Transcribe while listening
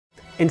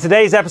In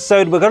today's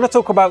episode, we're going to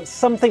talk about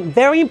something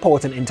very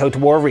important in Total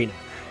War Arena,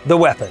 the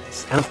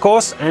weapons, and of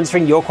course,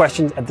 answering your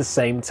questions at the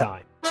same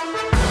time.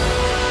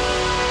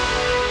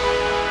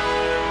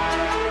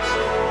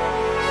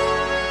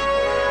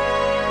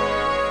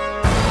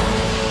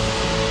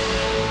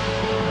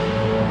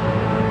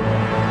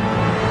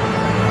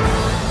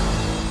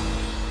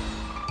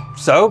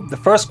 So, the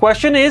first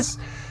question is,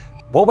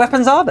 what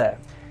weapons are there?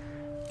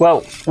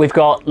 Well, we've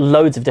got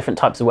loads of different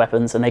types of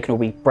weapons, and they can all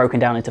be broken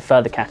down into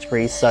further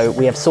categories. So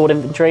we have sword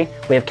infantry,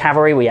 we have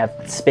cavalry, we have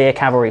spear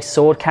cavalry,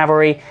 sword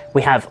cavalry,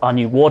 we have our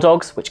new war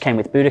dogs, which came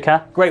with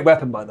Boudica. Great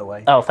weapon, by the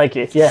way. Oh, thank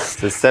you. Yeah.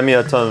 It's a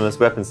semi-autonomous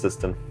weapon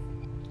system.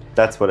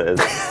 That's what it is.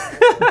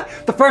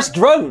 The first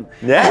drone.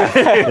 Yeah,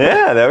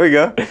 yeah, there we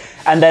go.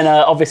 And then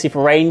obviously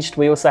for ranged,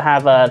 we also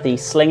have the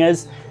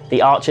slingers,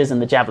 the archers,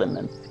 and the javelin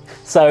men.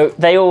 So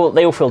they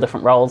all fill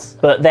different roles,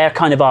 but they're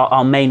kind of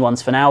our main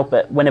ones for now.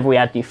 But whenever we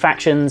add new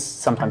factions,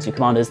 sometimes new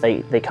commanders,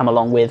 they come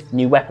along with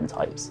new weapon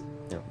types.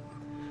 Yeah.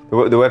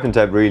 The weapon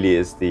type really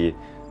is the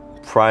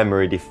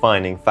primary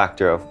defining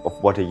factor of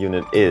what a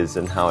unit is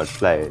and how it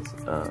plays.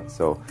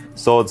 So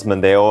swordsmen,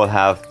 they all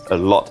have a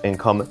lot in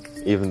common,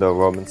 even though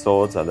Roman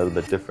swords are a little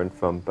bit different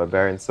from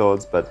barbarian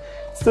swords, but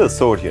it's still a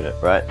sword unit,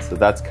 right? So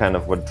that's kind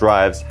of what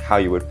drives how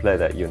you would play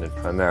that unit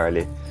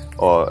primarily.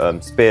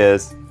 Or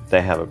spears,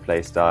 they have a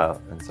play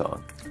style and so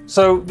on.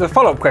 So the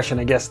follow-up question,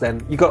 I guess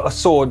then, you got a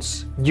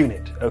swords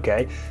unit,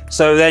 okay?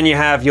 So then you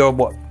have your,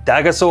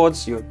 dagger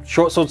swords, your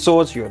short sword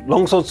swords, your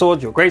long sword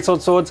swords, your great sword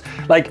swords.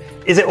 Like,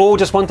 is it all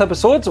just one type of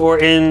swords? Or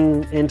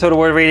in Total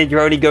War Arena,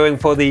 you're only going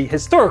for the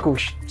historical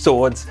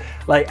swords?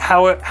 Like,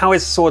 how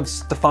is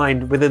swords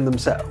defined within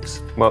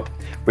themselves? Well,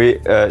 we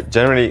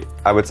generally,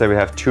 I would say we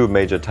have two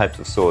major types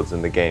of swords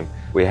in the game.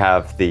 We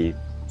have the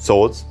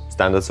swords,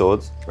 standard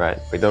swords, right?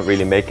 We don't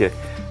really make a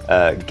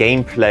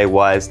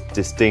gameplay-wise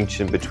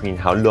distinction between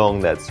how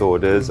long that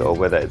sword is or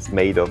whether it's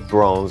made of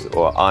bronze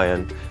or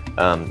iron.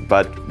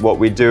 But what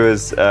we do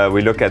is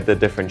we look at the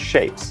different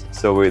shapes.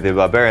 So the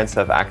barbarians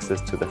have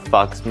access to the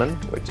falxman,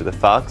 which the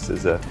falx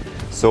is a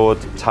sword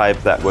type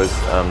that was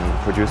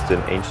produced in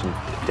ancient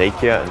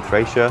Dacia and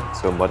Thracia,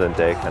 so modern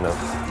day kind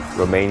of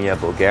Romania,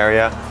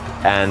 Bulgaria.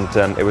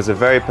 And it was a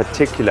very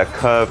particular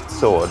curved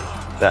sword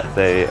that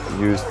they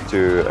used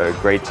to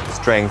great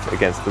strength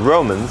against the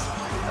Romans,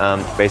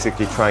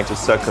 basically trying to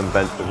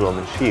circumvent the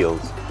Roman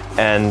shields.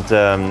 And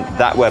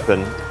that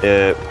weapon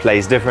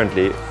plays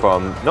differently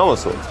from normal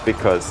swords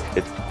because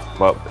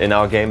in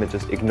our game it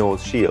just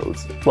ignores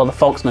shields. Well, the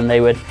Falksmen,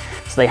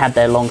 they had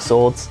their long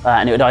swords,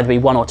 and it would either be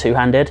one or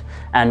two-handed,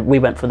 and we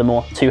went for the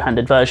more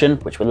two-handed version,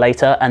 which were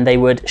later, and they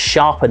would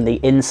sharpen the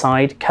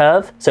inside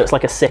curve, so it's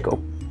like a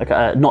sickle.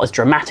 Not as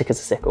dramatic as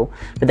a sickle,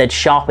 but they'd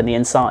sharpen the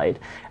inside.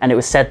 And it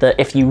was said that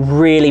if you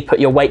really put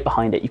your weight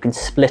behind it, you can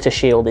split a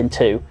shield in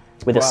two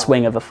with a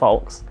swing of a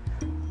falx.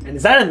 And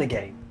is that in the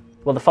game?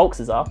 Well, the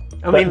falxes are.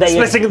 I mean, the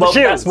splitting of the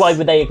shields. That's why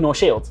would they ignore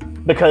shields?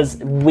 Because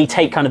we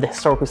take kind of the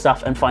historical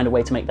stuff and find a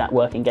way to make that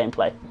work in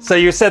gameplay. So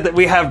you said that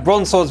we have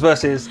bronze swords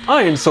versus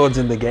iron swords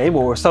in the game,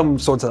 or some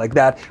swords like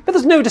that, but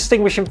there's no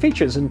distinguishing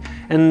features. And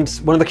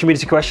one of the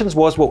community questions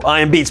was, well,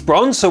 iron beats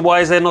bronze, so why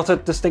is there not a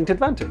distinct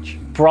advantage?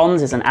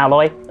 Bronze is an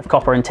alloy of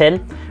copper and tin,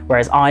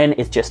 whereas iron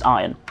is just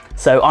iron.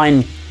 So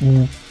iron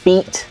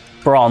beat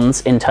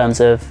bronze in terms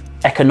of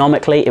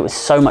economically, it was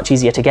so much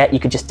easier to get. You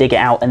could just dig it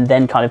out and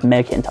then kind of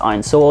make it into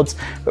iron swords.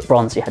 But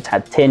bronze, you had to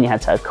have tin, you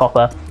had to have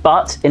copper.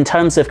 But in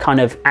terms of kind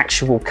of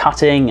actual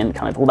cutting and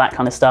kind of all that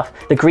kind of stuff,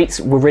 the Greeks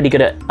were really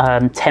good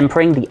at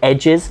tempering the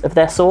edges of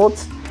their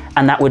swords,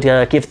 and that would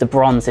give the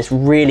bronze this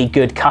really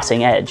good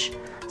cutting edge.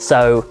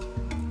 So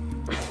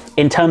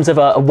in terms of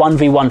a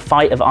 1v1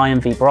 fight of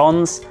iron v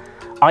bronze,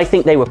 I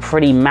think they were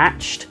pretty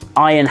matched.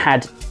 Iron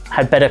had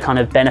better kind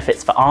of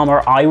benefits for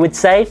armor, I would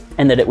say,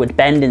 in that it would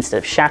bend instead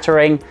of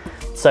shattering.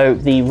 So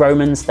the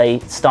Romans, they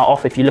start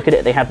off, if you look at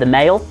it, they have the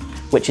mail,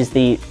 which is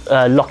the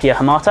locia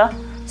hamata.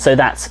 So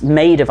that's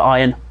made of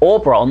iron or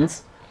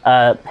bronze,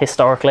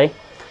 historically.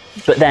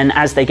 But then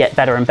as they get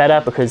better and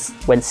better, because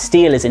when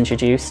steel is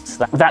introduced,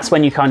 that's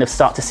when you kind of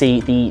start to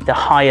see the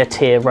higher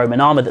tier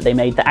Roman armor that they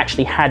made that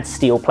actually had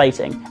steel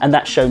plating. And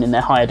that's shown in their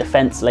higher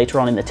defense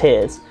later on in the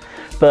tiers.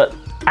 But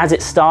as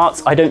it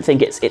starts, I don't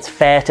think it's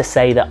fair to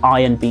say that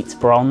iron beats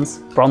bronze.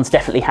 Bronze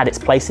definitely had its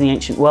place in the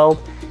ancient world.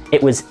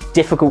 It was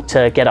difficult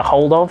to get a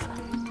hold of,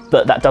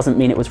 but that doesn't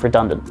mean it was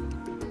redundant.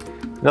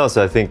 And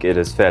also, I think it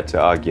is fair to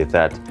argue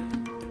that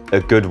a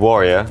good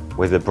warrior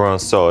with a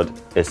bronze sword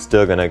is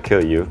still going to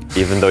kill you,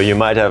 even though you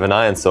might have an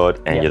iron sword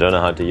and you don't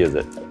know how to use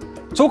it.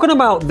 Talking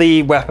about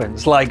the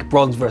weapons, like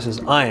bronze versus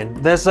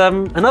iron, there's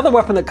another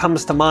weapon that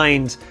comes to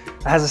mind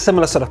that has a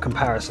similar sort of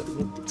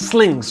comparison.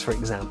 Slings, for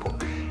example.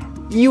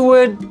 You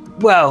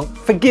would, well,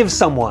 forgive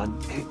someone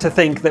to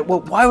think that,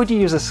 well, why would you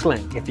use a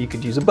sling if you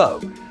could use a bow?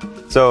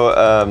 So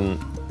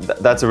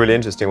that's a really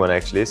interesting one,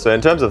 actually. So in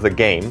terms of the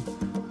game,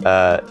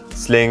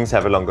 slings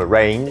have a longer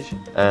range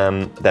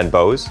than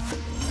bows,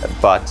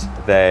 but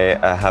they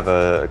have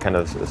a kind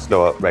of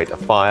slower rate of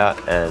fire,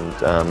 and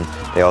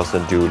they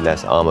also do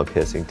less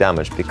armor-piercing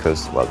damage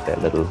because, well, they're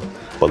little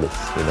bullets,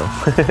 you know.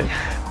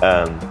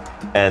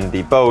 And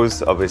the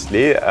bows,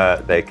 obviously,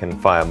 they can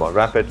fire more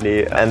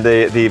rapidly. And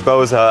the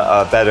bows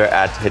are better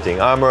at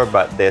hitting armor,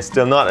 but they're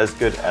still not as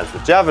good as the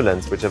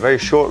javelins, which are very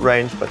short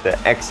range, but they're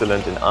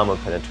excellent in armor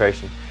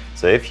penetration.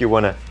 So if you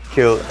want to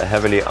kill a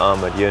heavily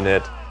armored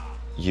unit,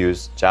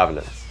 use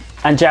javelins.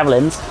 And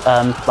javelins,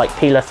 like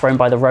Peeler thrown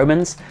by the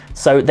Romans,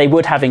 so they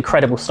would have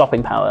incredible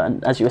stopping power,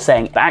 and as you were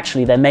saying, but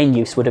actually their main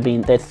use would have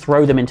been they'd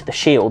throw them into the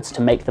shields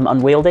to make them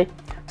unwieldy.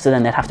 So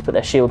then they'd have to put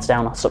their shields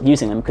down or stop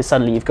using them because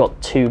suddenly you've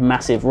got two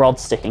massive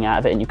rods sticking out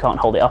of it and you can't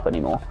hold it up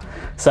anymore.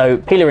 So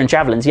Peeler and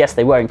javelins, yes,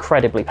 they were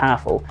incredibly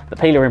powerful, but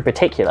Peeler in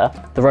particular,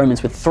 the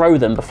Romans would throw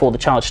them before the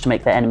charge to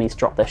make their enemies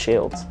drop their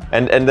shields.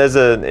 And there's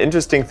an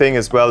interesting thing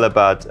as well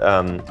about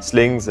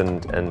slings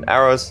and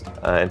arrows.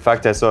 In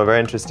fact, I saw a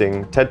very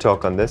interesting TED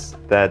talk on this,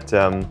 that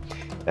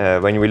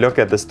when we look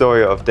at the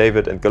story of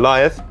David and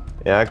Goliath,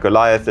 yeah,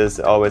 Goliath is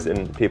always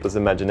in people's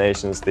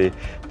imaginations the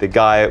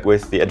guy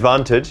with the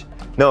advantage.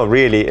 No,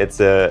 really, it's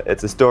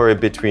a story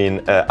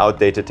between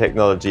outdated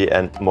technology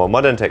and more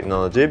modern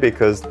technology,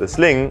 because the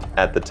sling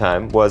at the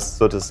time was,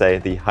 so to say,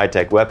 the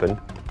high-tech weapon.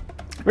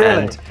 Really?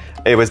 And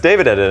it was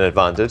David at an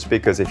advantage,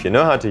 because if you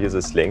know how to use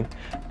a sling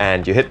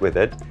and you hit with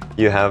it,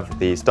 you have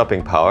the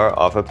stopping power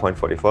of a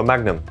 .44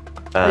 Magnum.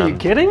 Are you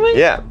kidding me?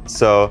 Yeah,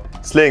 so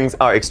slings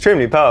are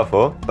extremely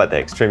powerful, but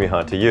they're extremely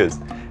hard to use.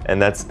 And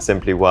that's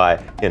simply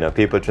why, you know,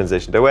 people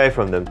transitioned away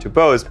from them to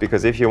bows,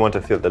 because if you want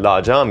to field a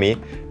large army,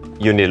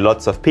 you need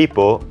lots of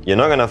people. You're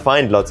not going to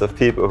find lots of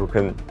people who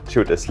can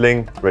shoot a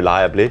sling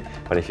reliably,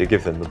 but if you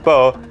give them a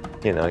bow,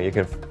 you know, you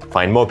can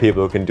find more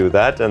people who can do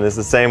that. And it's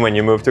the same when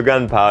you move to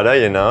gunpowder,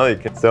 you know.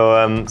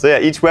 So yeah,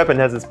 each weapon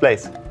has its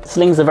place.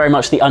 Slings are very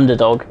much the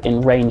underdog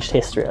in ranged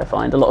history, I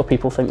find. A lot of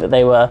people think that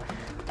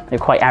they're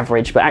quite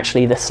average, but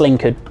actually the sling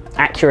could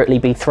accurately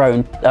be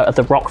thrown,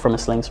 the rock from a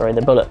sling, sorry,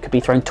 the bullet could be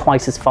thrown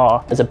twice as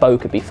far as a bow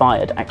could be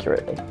fired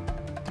accurately.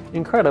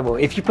 Incredible.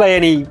 If you play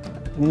any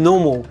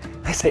normal,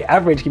 I say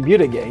average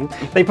computer game,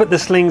 they put the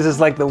slings as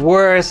like the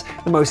worst,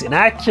 the most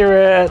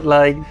inaccurate,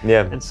 like,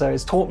 yeah. And so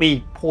it's taught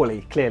me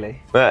poorly,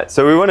 clearly. Right,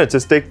 so we wanted to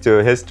stick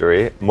to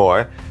history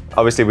more.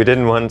 Obviously, we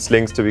didn't want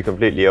slings to be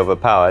completely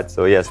overpowered,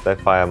 so yes, they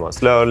fire more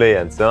slowly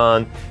and so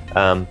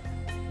on.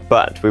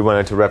 But we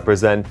wanted to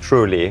represent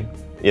truly,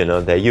 you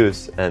know, their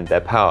use and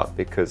their power,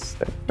 because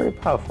they're very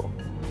powerful.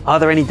 Are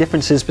there any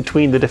differences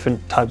between the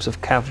different types of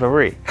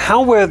cavalry?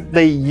 How were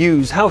they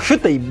used? How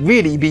should they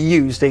really be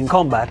used in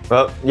combat?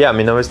 Well, yeah, I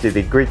mean, obviously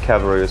the Greek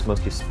cavalry was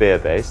mostly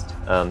spear-based,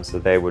 so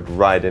they would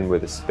ride in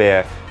with a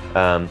spear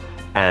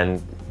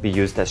and be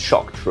used as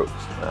shock troops.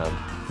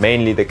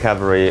 Mainly the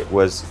cavalry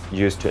was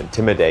used to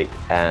intimidate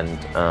and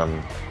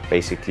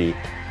basically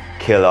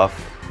kill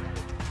off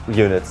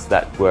units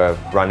that were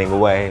running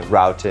away,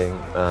 routing,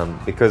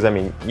 because I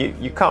mean,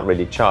 you can't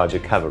really charge a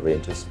cavalry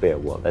into a spear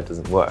wall, that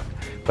doesn't work.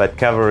 But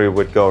cavalry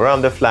would go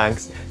around the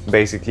flanks,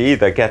 basically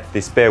either get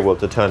the spear wall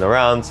to turn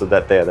around so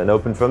that they're then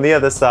open from the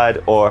other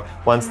side, or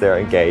once they're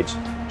engaged,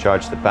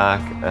 charge the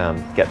back,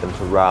 get them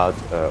to rout,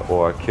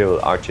 or kill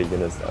archer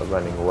units that are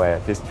running away.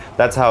 At least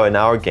that's how in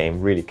our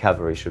game really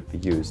cavalry should be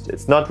used.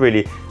 It's not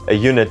really a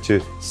unit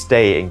to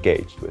stay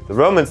engaged with. The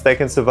Romans, they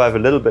can survive a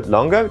little bit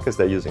longer because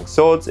they're using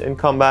swords in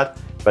combat,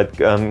 but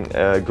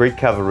Greek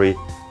cavalry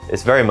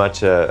is very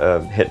much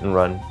a hit and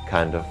run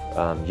kind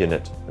of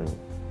unit. And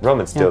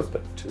Romans still,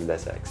 but to a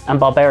lesser extent. And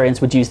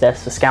barbarians would use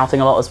this for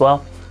scouting a lot as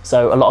well.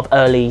 So a lot of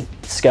early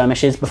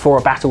skirmishes, before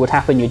a battle would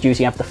happen, you'd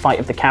usually have the fight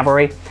of the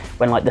cavalry,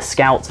 when like the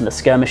scouts and the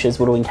skirmishers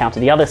would all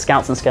encounter the other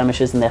scouts and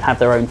skirmishers, and they'd have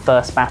their own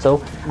first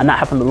battle. And that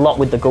happened a lot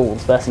with the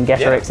Gauls.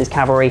 Vercingetorix's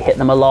cavalry hit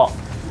them a lot.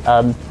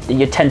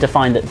 You'd tend to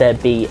find that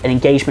there'd be an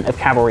engagement of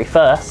cavalry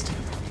first,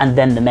 and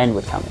then the men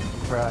would come in.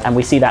 Right. And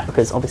we see that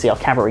because obviously our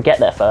cavalry get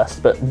there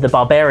first, but the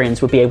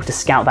barbarians would be able to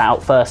scout that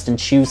out first and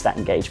choose that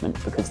engagement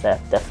because they're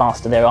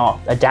faster, they are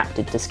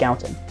adapted to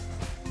scouting.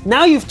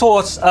 Now you've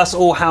taught us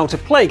all how to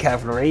play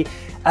cavalry,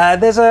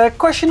 there's a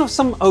question of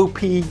some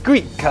OP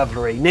Greek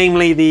cavalry,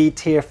 namely the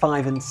tier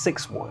 5 and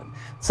 6 one.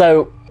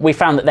 So we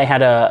found that they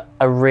had a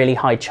really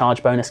high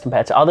charge bonus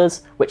compared to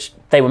others, which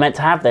they were meant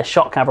to have, their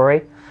shot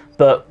cavalry.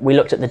 But we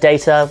looked at the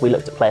data, we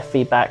looked at player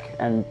feedback,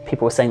 and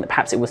people were saying that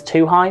perhaps it was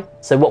too high.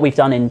 So what we've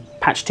done in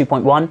patch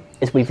 2.1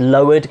 is we've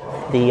lowered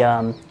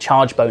the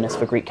charge bonus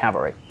for Greek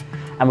cavalry.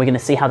 And we're going to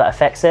see how that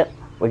affects it.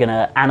 We're going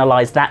to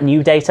analyze that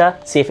new data,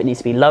 see if it needs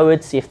to be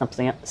lowered, see if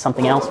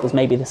something else was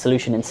maybe the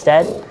solution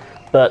instead.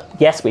 But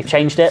yes, we've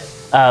changed it.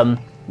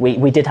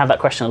 We did have that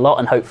question a lot,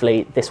 and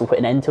hopefully this will put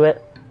an end to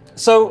it.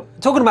 So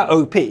talking about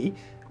OP,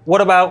 what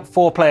about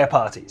 4-player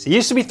parties? It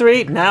used to be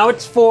 3, now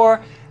it's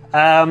 4.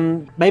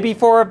 Maybe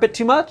 4 a bit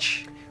too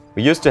much?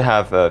 We used to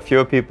have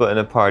fewer people in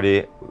a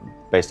party.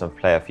 Based on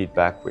player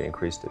feedback, we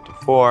increased it to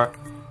 4.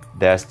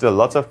 There are still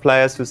lots of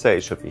players who say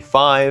it should be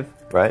 5,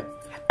 right?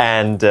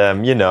 And,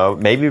 you know,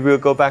 maybe we'll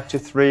go back to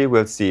 3,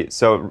 we'll see.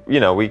 So,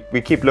 you know,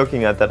 we keep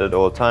looking at that at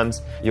all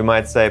times. You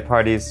might say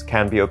parties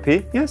can be OP.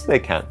 Yes, they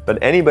can.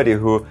 But anybody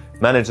who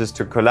manages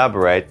to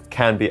collaborate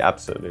can be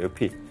absolutely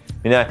OP.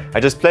 You know, I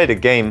just played a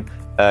game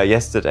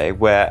yesterday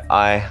where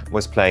I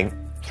was playing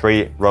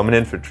 3 Roman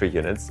infantry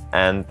units,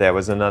 and there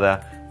was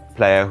another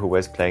player who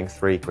was playing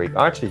 3 Greek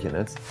archer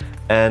units.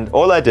 And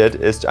all I did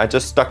is I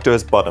just stuck to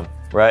his bottom,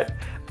 right?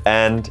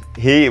 And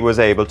he was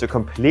able to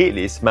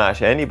completely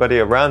smash anybody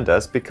around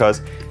us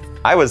because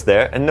I was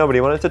there and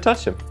nobody wanted to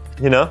touch him,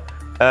 you know?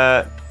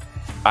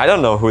 I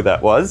don't know who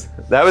that was.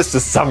 That was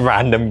just some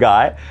random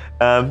guy.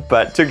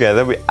 But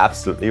together we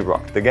absolutely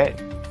rocked the game.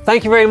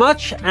 Thank you very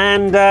much,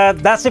 and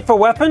that's it for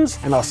weapons,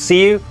 and I'll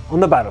see you on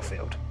the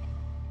battlefield.